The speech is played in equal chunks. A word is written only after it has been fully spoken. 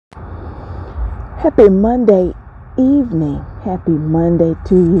Happy Monday evening. Happy Monday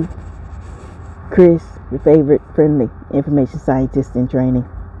to you. Chris, your favorite friendly information scientist in training,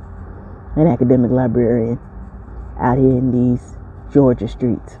 an academic librarian out here in these Georgia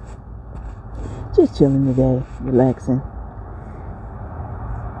streets. Just chilling today, relaxing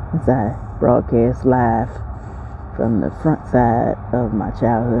as I broadcast live from the front side of my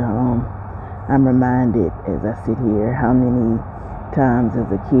childhood home. I'm reminded as I sit here how many times as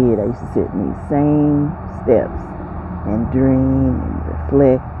a kid I used to sit in these same steps and dream and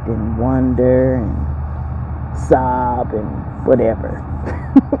reflect and wonder and sob and whatever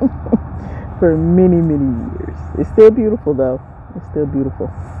for many years. It's still beautiful though. It's still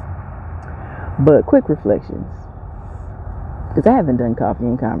beautiful. But quick reflections, because I haven't done coffee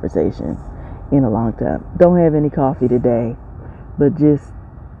and conversation in a long time. Don't have any coffee today, but just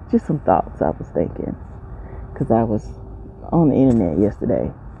some thoughts I was thinking, because I was on the internet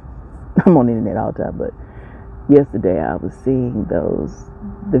yesterday. I'm on the internet all the time, but yesterday I was seeing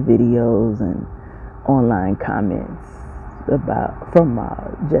the videos and online comments from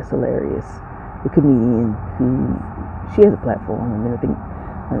Jess Hilarious, the comedian who she has a platform. I mean, I think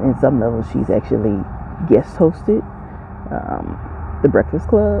in some levels she's actually guest hosted The Breakfast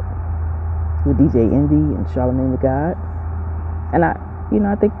Club with DJ Envy and Charlamagne the God. And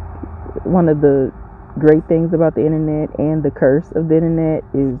I think one of the great things about the internet and the curse of the internet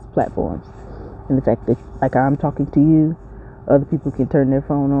is platforms, and the fact that, like, I'm talking to you, other people can turn their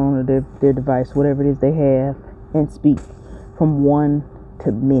phone on or their device, whatever it is they have, and speak from one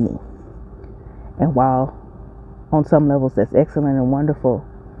to many. And while on some levels that's excellent and wonderful,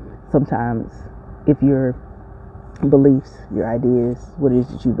 sometimes if your beliefs, your ideas, what it is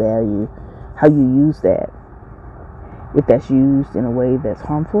that you value, how you use that, if that's used in a way that's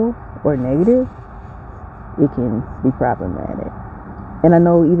harmful or negative, it can be problematic. And I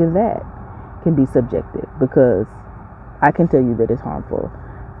know even that can be subjective, because I can tell you that it's harmful,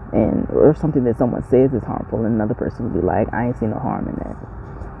 or something that someone says is harmful, and another person will be like, I ain't seen no harm in that.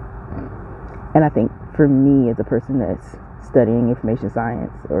 And I think for me, as a person that's studying information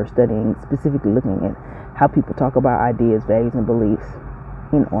science, or specifically looking at how people talk about ideas, values, and beliefs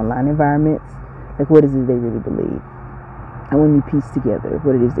in online environments, like, what is it they really believe? And when you piece together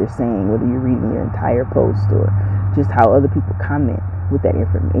what it is they're saying, whether you're reading their entire post or just how other people comment with that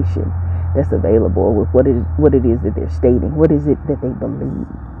information that's available, with what it is that they're stating, what is it that they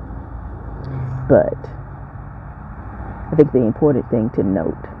believe. But I think the important thing to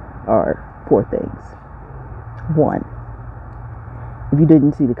note are 4 things. 1, if you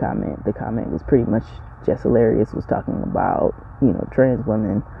didn't see the comment was pretty much Jess Hilarious was talking about, trans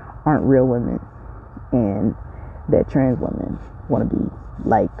women aren't real women, and that trans women want to be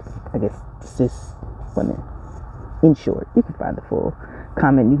like, I guess, cis women. In short, you can find the full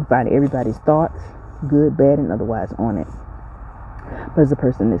comment. You can find everybody's thoughts, good, bad, and otherwise, on it. But as a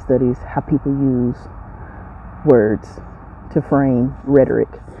person that studies how people use words to frame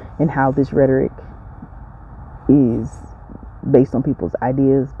rhetoric, and how this rhetoric is based on people's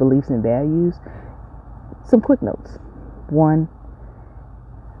ideas, beliefs, and values, some quick notes. 1,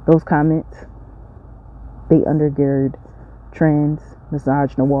 those comments, they undergird trans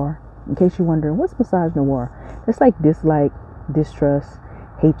misogynoir. In case you're wondering, what's misogynoir? It's like dislike, distrust,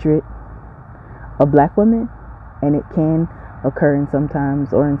 hatred of black women, and it can occur in some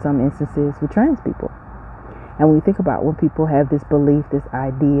instances with trans people. And when you think about when people have this belief, this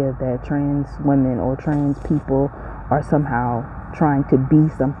idea that trans women or trans people are somehow trying to be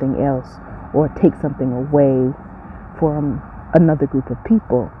something else or take something away from another group of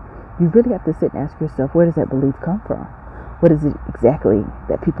people, you really have to sit and ask yourself, where does that belief come from? What is it exactly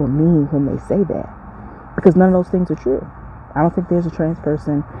that people mean when they say that? Because none of those things are true. I don't think there's a trans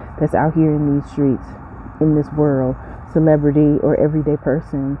person that's out here in these streets, in this world, celebrity or everyday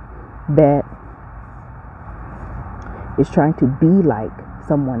person, that is trying to be like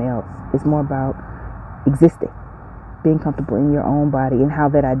someone else. It's more about existing, being comfortable in your own body, and how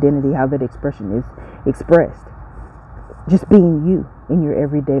that identity, how that expression is expressed. Just being you in your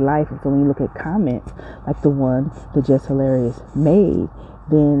everyday life. And so when you look at comments like the one that Jess Hilarious made,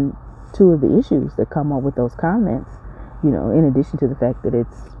 then 2 of the issues that come up with those comments, in addition to the fact that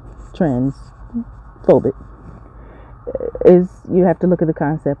it's transphobic, is you have to look at the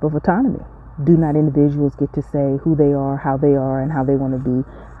concept of autonomy. Do not individuals get to say who they are, how they are, and how they want to be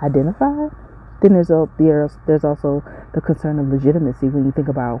identified? Then there's also the concern of legitimacy when you think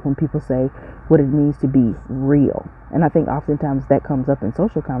about when people say what it means to be real. And I think oftentimes that comes up in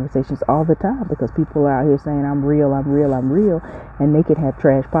social conversations all the time, because people are out here saying I'm real, I'm real, I'm real, and they can have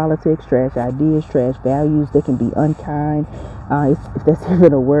trash politics, trash ideas, trash values. They can be unkind, if that's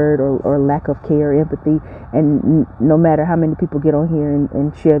even a word, or lack of care, empathy. And no matter how many people get on here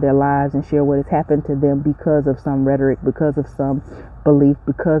and share their lives and share what has happened to them because of some rhetoric, because of some belief,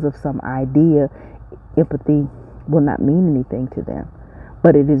 because of some idea, empathy will not mean anything to them.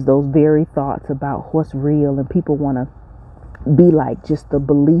 But it is those very thoughts about what's real, and people want to be like just the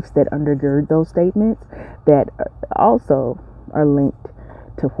beliefs that undergird those statements, that also are linked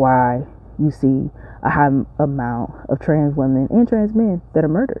to why you see a high amount of trans women and trans men that are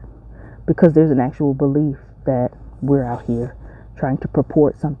murdered, because there's an actual belief that we're out here trying to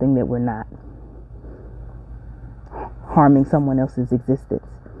purport something that we're not, harming someone else's existence.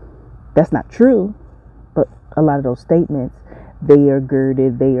 That's not true, but a lot of those statements, they are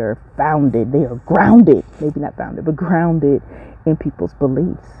girded, they are founded, they are grounded, maybe not founded, but grounded in people's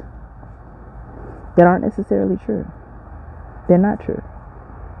beliefs that aren't necessarily true. They're not true.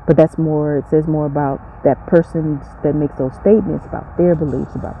 But that's more, it says more about that person that makes those statements, about their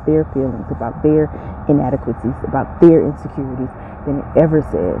beliefs, about their feelings, about their inadequacies, about their insecurities, than it ever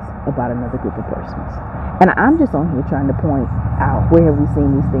says about another group of persons. And I'm just on here trying to point out, where have we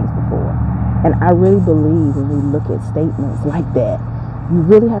seen these things before? And I really believe when we look at statements like that, you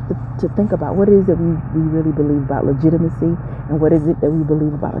really have to think about what it is that we really believe about legitimacy, and what is it that we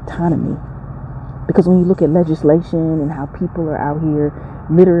believe about autonomy. Because when you look at legislation and how people are out here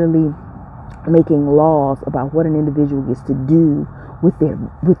literally making laws about what an individual gets to do with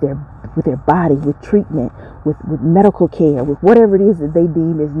their body, with treatment, with medical care, with whatever it is that they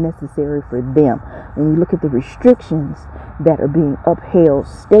deem is necessary for them. When you look at the restrictions that are being upheld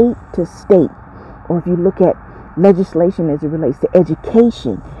state to state, or if you look at legislation as it relates to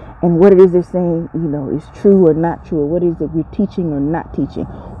education and what it is they're saying, is true or not true, or what it is that we're teaching or not teaching,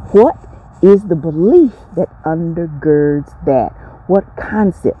 what is the belief that undergirds that? What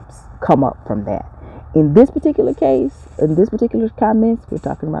concepts come up from that? In this particular case, in this particular comments, we're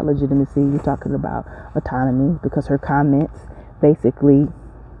talking about legitimacy, we're talking about autonomy, because her comments basically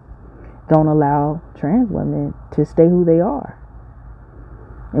don't allow trans women to stay who they are.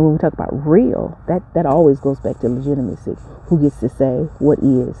 And when we talk about real, that always goes back to legitimacy. Who gets to say what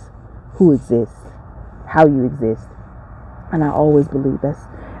is, who exists, how you exist. And I always believe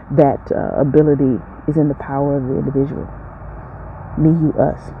that ability is in the power of the individual. Me, you,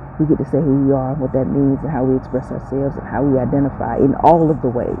 us. We get to say who we are, and what that means, and how we express ourselves, and how we identify in all of the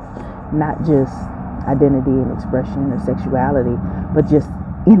ways. Not just identity and expression or sexuality, but just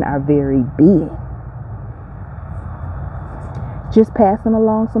in our very being. Just passing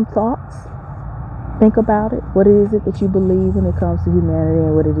along some thoughts. Think about it. What is it that you believe when it comes to humanity,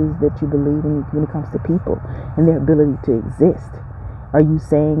 and what it is that you believe when it comes to people and their ability to exist? Are you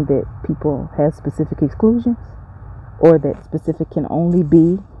saying that people have specific exclusions, or that specific can only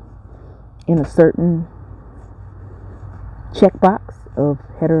be in a certain checkbox of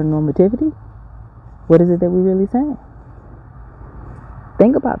heteronormativity? What is it that we're really saying?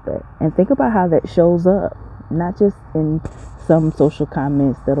 Think about that, and think about how that shows up, not just in some social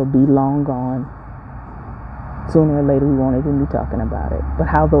comments that'll be long gone. Sooner or later we won't even be talking about it, but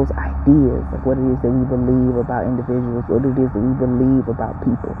how those ideas, like what it is that we believe about individuals, what it is that we believe about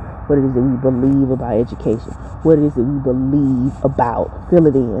people, what it is that we believe about education, what it is that we believe about, fill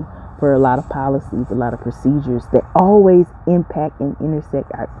it in, for a lot of policies, a lot of procedures that always impact and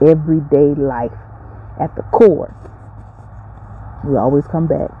intersect our everyday life. At the core, we always come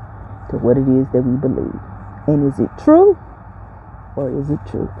back to what it is that we believe. And is it true, or is it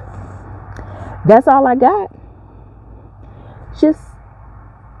truth? That's all I got. Just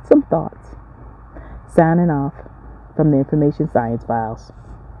some thoughts. Signing off from the Information Science Files.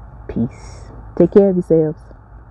 Peace. Take care of yourselves.